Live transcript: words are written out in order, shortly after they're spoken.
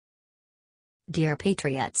Dear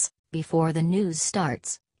Patriots, before the news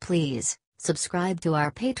starts, please subscribe to our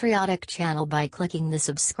patriotic channel by clicking the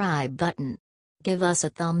subscribe button. Give us a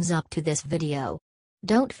thumbs up to this video.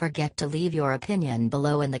 Don't forget to leave your opinion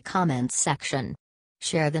below in the comments section.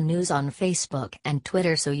 Share the news on Facebook and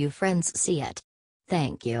Twitter so you friends see it.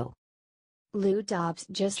 Thank you. Lou Dobbs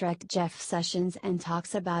just wrecked Jeff Sessions and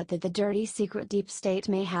talks about the dirty secret deep state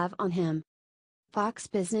may have on him. Fox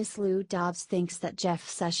Business Lou Dobbs thinks that Jeff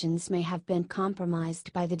Sessions may have been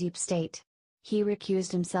compromised by the deep state. He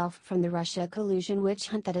recused himself from the Russia-Collusion witch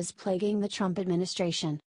hunt that is plaguing the Trump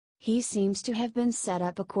administration. He seems to have been set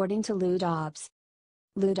up, according to Lou Dobbs.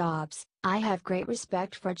 Lou Dobbs: I have great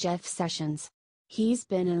respect for Jeff Sessions. He's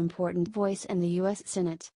been an important voice in the U.S.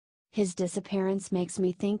 Senate. His disappearance makes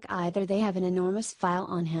me think either they have an enormous file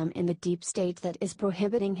on him in the deep state that is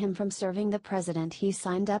prohibiting him from serving the president he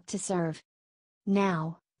signed up to serve.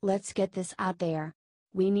 Now, let's get this out there.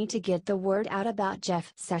 We need to get the word out about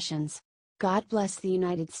Jeff Sessions. God bless the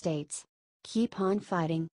United States. Keep on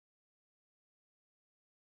fighting.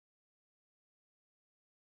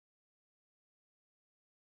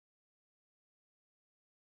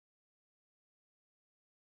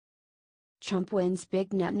 Trump wins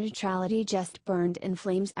big. Net neutrality just burned in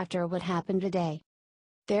flames after what happened today.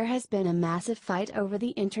 There has been a massive fight over the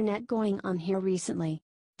internet going on here recently.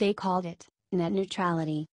 They called it net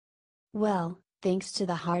neutrality. Well, thanks to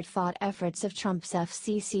the hard-fought efforts of Trump's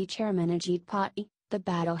FCC chairman Ajit Pai, the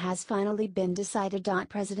battle has finally been decided.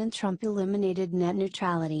 President Trump eliminated net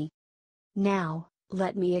neutrality. Now,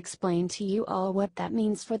 let me explain to you all what that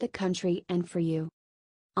means for the country and for you.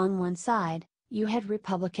 On one side, you had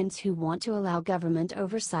Republicans who want to allow government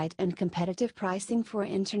oversight and competitive pricing for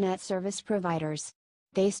internet service providers.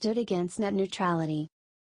 They stood against net neutrality.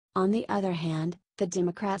 On the other hand, the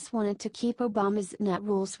Democrats wanted to keep Obama's net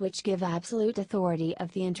rules, which give absolute authority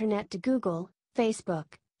of the internet to Google, Facebook,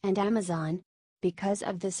 and Amazon. Because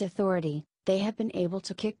of this authority, they have been able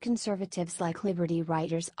to kick conservatives like Liberty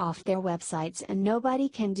Writers off their websites, and nobody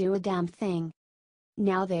can do a damn thing.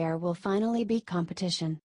 Now there will finally be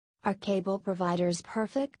competition. Are cable providers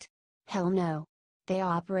perfect? Hell no. They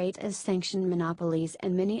operate as sanctioned monopolies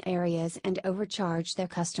in many areas and overcharge their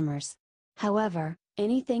customers. However,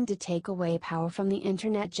 anything to take away power from the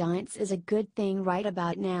internet giants is a good thing right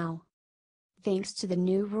about now. Thanks to the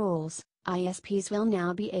new rules, ISPs will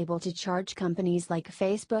now be able to charge companies like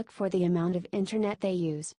Facebook for the amount of internet they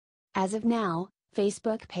use. As of now,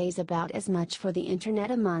 Facebook pays about as much for the internet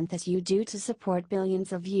a month as you do to support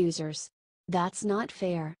billions of users. That's not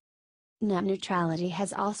fair. Net neutrality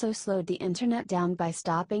has also slowed the internet down by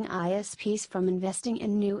stopping ISPs from investing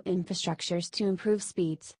in new infrastructures to improve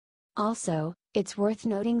speeds. Also, it's worth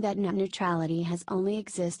noting that net neutrality has only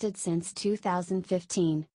existed since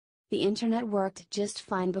 2015. The internet worked just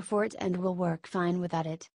fine before it and will work fine without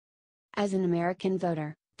it. As an American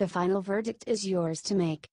voter, the final verdict is yours to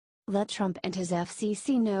make. Let Trump and his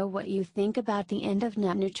FCC know what you think about the end of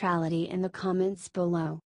net neutrality in the comments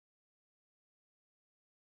below.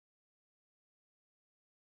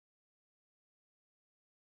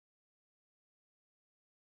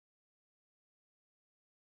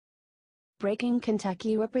 Breaking: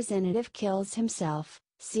 Kentucky representative kills himself,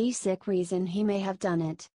 seasick reason he may have done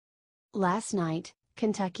it. Last night,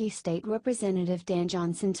 Kentucky State Representative Dan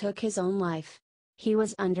Johnson took his own life. He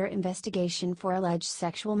was under investigation for alleged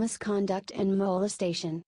sexual misconduct and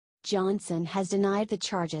molestation. Johnson has denied the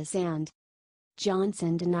charges and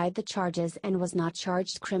was not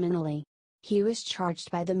charged criminally. He was charged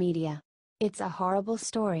by the media. It's a horrible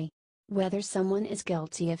story. Whether someone is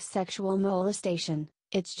guilty of sexual molestation,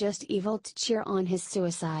 it's just evil to cheer on his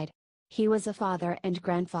suicide. He was a father and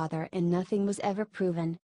grandfather and nothing was ever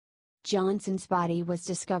proven. Johnson's body was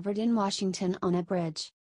discovered in Washington on a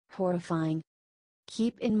bridge. Horrifying.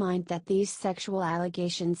 Keep in mind that these sexual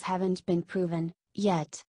allegations haven't been proven,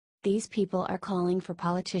 yet. These people are calling for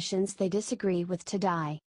politicians they disagree with to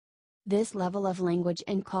die. This level of language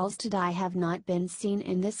and calls to die have not been seen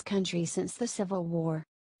in this country since the Civil War.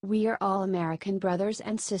 We are all American brothers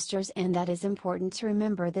and sisters, and that is important to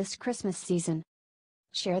remember this Christmas season.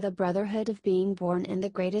 Share the brotherhood of being born in the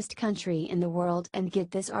greatest country in the world and get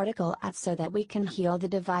this article out so that we can heal the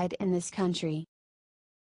divide in this country.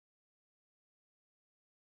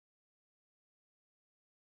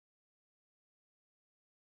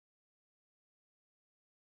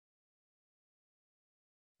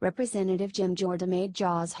 Representative Jim Jordan made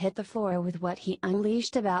jaws hit the floor with what he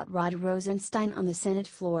unleashed about Rod Rosenstein on the Senate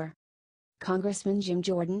floor. Congressman Jim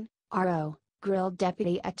Jordan, RO, grilled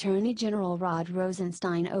Deputy Attorney General Rod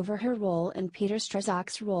Rosenstein over her role and Peter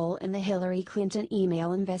Strzok's role in the Hillary Clinton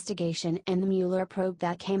email investigation and the Mueller probe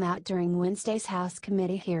that came out during Wednesday's House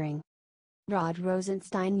committee hearing. Rod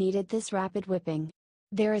Rosenstein needed this rapid whipping.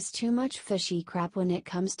 There is too much fishy crap when it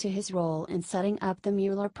comes to his role in setting up the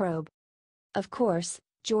Mueller probe. Of course,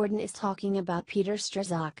 Jordan is talking about Peter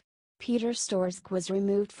Strzok. Peter Strzok was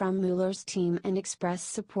removed from Mueller's team and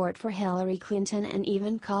expressed support for Hillary Clinton and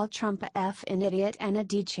even called Trump a f***ing idiot and a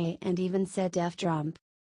DJ and even said F Trump.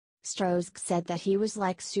 Strzok said that he was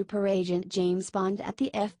like Super Agent James Bond at the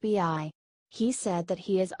FBI. He said that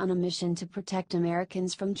he is on a mission to protect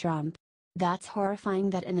Americans from Trump. That's horrifying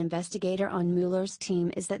that an investigator on Mueller's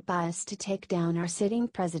team is that biased to take down our sitting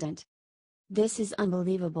president. This is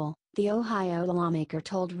unbelievable, the Ohio lawmaker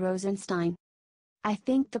told Rosenstein. I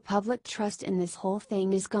think the public trust in this whole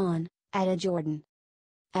thing is gone, added Jordan.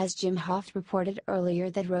 As Jim Hoft reported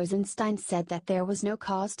earlier that Rosenstein said that there was no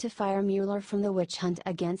cause to fire Mueller from the witch hunt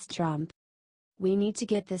against Trump. We need to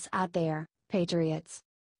get this out there, patriots.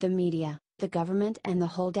 The media, the government and the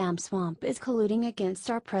whole damn swamp is colluding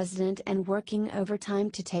against our president and working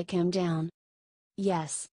overtime to take him down.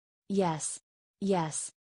 Yes. Yes.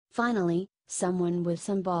 Yes. Finally, someone with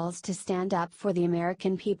some balls to stand up for the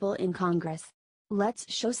American people in Congress.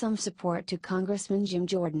 Let's show some support to Congressman Jim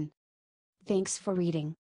Jordan. Thanks for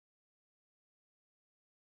reading.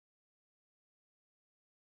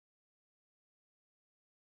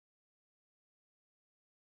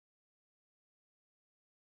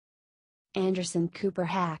 Anderson Cooper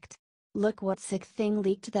hacked. Look what sick thing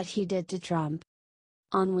leaked that he did to Trump.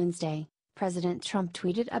 On Wednesday, President Trump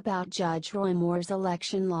tweeted about Judge Roy Moore's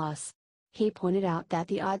election loss. He pointed out that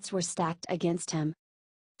the odds were stacked against him.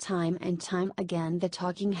 Time and time again the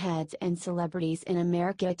talking heads and celebrities in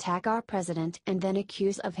America attack our president and then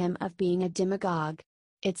accuse of him of being a demagogue.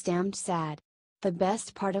 It's damned sad. The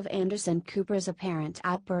best part of Anderson Cooper's apparent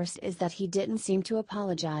outburst is that he didn't seem to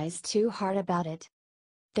apologize too hard about it.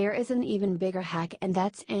 There is an even bigger hack and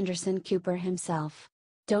that's Anderson Cooper himself.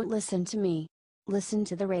 Don't listen to me. Listen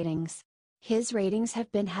to the ratings. His ratings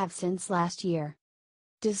have been halved since last year.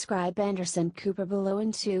 Describe Anderson Cooper below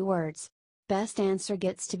in 2 words. Best answer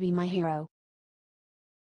gets to be my hero.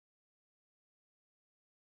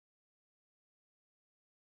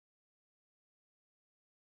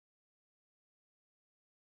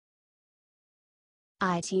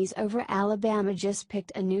 IT's over Alabama just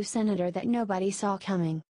picked a new senator that nobody saw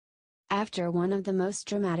coming. After one of the most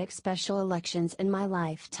dramatic special elections in my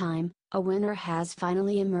lifetime, a winner has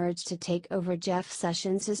finally emerged to take over Jeff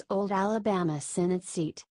Sessions' old Alabama Senate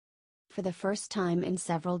seat. For the first time in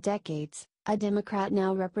several decades, a Democrat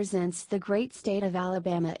now represents the great state of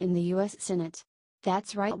Alabama in the U.S. Senate.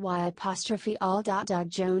 That's right, all. Doug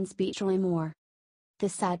Jones beat Roy Moore. The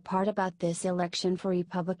sad part about this election for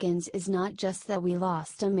Republicans is not just that we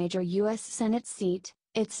lost a major U.S. Senate seat,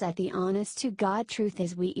 it's that the honest-to-God truth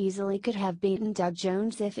is we easily could have beaten Doug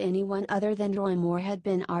Jones if anyone other than Roy Moore had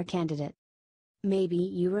been our candidate. Maybe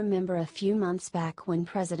you remember a few months back when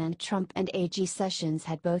President Trump and AG Sessions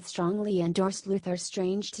had both strongly endorsed Luther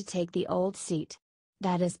Strange to take the old seat.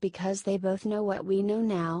 That is because they both know what we know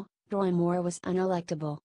now, Roy Moore was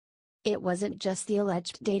unelectable. It wasn't just the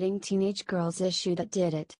alleged dating teenage girls issue that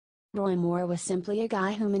did it. Roy Moore was simply a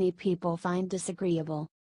guy who many people find disagreeable.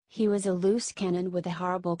 He was a loose cannon with a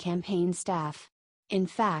horrible campaign staff. In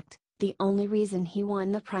fact, the only reason he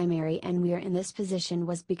won the primary and we're in this position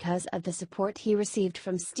was because of the support he received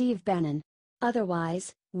from Steve Bannon.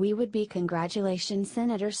 Otherwise, we would be congratulating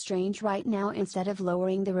Senator Strange right now instead of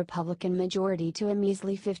lowering the Republican majority to a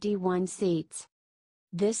measly 51 seats.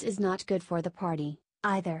 This is not good for the party,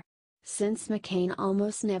 either. Since McCain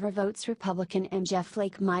almost never votes Republican and Jeff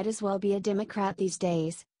Flake might as well be a Democrat these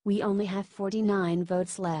days, we only have 49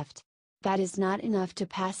 votes left. That is not enough to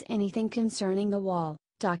pass anything concerning the wall,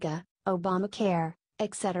 DACA, Obamacare,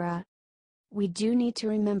 etc. We do need to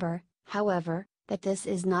remember, however, that this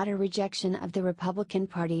is not a rejection of the Republican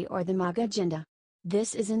Party or the MAGA agenda.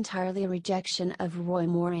 This is entirely a rejection of Roy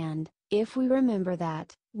Moore and, if we remember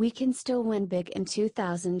that, we can still win big in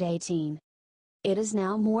 2018. It is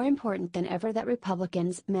now more important than ever that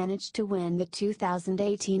Republicans manage to win the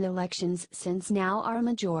 2018 elections since now our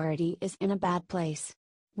majority is in a bad place.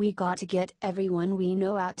 We got to get everyone we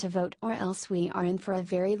know out to vote or else we are in for a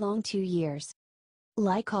very long 2 years.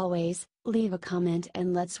 Like always, leave a comment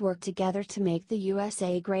and let's work together to make the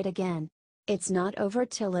USA great again. It's not over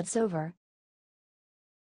till it's over.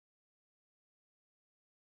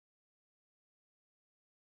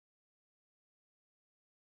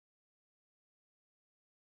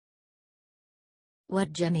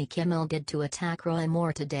 What Jimmy Kimmel did to attack Roy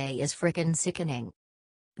Moore today is frickin' sickening.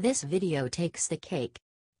 This video takes the cake.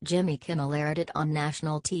 Jimmy Kimmel aired it on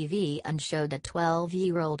national TV and showed a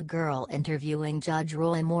 12-year-old girl interviewing Judge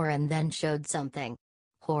Roy Moore and then showed something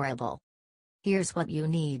horrible. Here's what you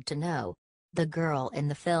need to know. The girl in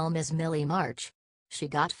the film is Millie March. She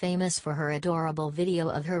got famous for her adorable video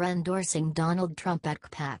of her endorsing Donald Trump at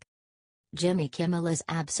CPAC. Jimmy Kimmel is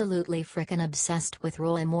absolutely frickin' obsessed with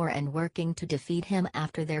Roy Moore and working to defeat him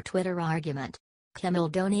after their Twitter argument. Kimmel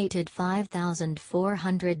donated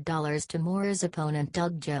 $5,400 to Moore's opponent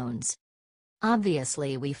Doug Jones.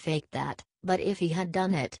 "Obviously we faked that, but if he had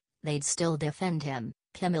done it, they'd still defend him,"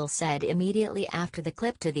 Kimmel said immediately after the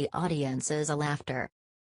clip to the audience's laughter.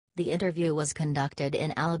 The interview was conducted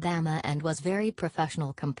in Alabama and was very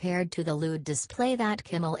professional compared to the lewd display that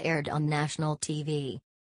Kimmel aired on national TV.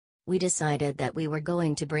 "We decided that we were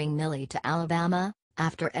going to bring Millie to Alabama,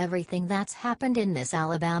 after everything that's happened in this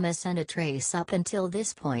Alabama Senate race up until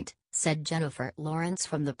this point," said Jennifer Lawrence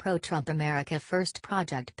from the pro-Trump America First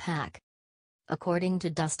Project PAC. According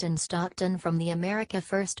to Dustin Stockton from the America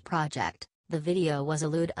First Project, the video was a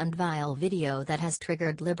lewd and vile video that has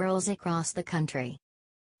triggered liberals across the country.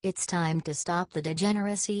 "It's time to stop the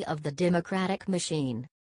degeneracy of the Democratic machine.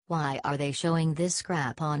 Why are they showing this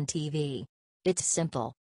crap on TV? It's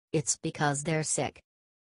simple. It's because they're sick.